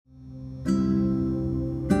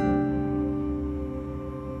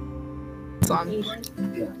on.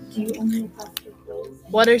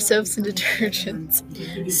 What are soaps and detergents?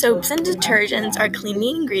 Soaps and detergents are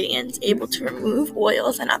cleaning ingredients able to remove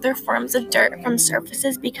oils and other forms of dirt from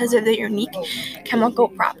surfaces because of their unique chemical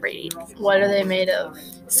properties. What are they made of?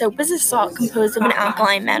 Soap is a salt composed of an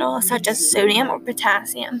alkaline metal, such as sodium or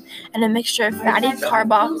potassium, and a mixture of fatty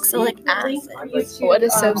carboxylic acid. What do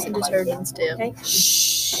soaps and detergents do?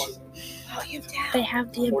 They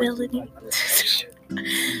have the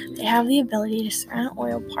ability to surround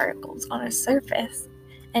oil particles on a surface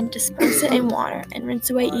and disperse it in water and rinse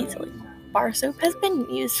away easily. Bar soap has been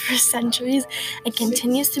used for centuries and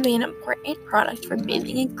continues to be an important product for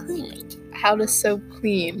bathing and cleaning. How does soap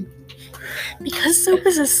clean? Because soap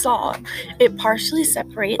is a salt, it partially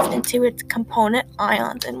separates into its component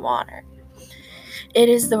ions in water. It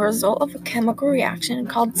is the result of a chemical reaction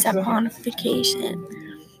called saponification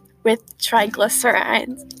with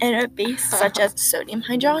triglycerides and a base such as sodium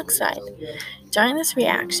hydroxide. During this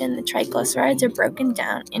reaction, the triglycerides are broken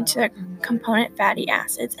down into their component fatty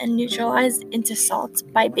acids and neutralized into salts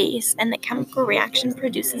by base, and the chemical reaction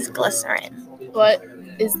produces glycerin. What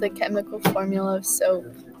is the chemical formula of soap?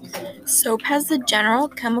 Soap has the general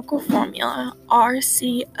chemical formula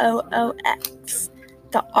RCOOX.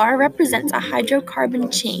 The R represents a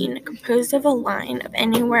hydrocarbon chain composed of a line of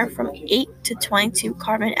anywhere from 8 to 22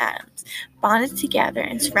 carbon atoms, bonded together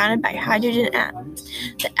and surrounded by hydrogen atoms.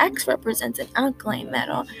 The X represents an alkaline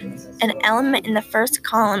metal, an element in the first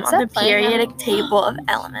column on the periodic table of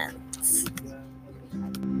elements.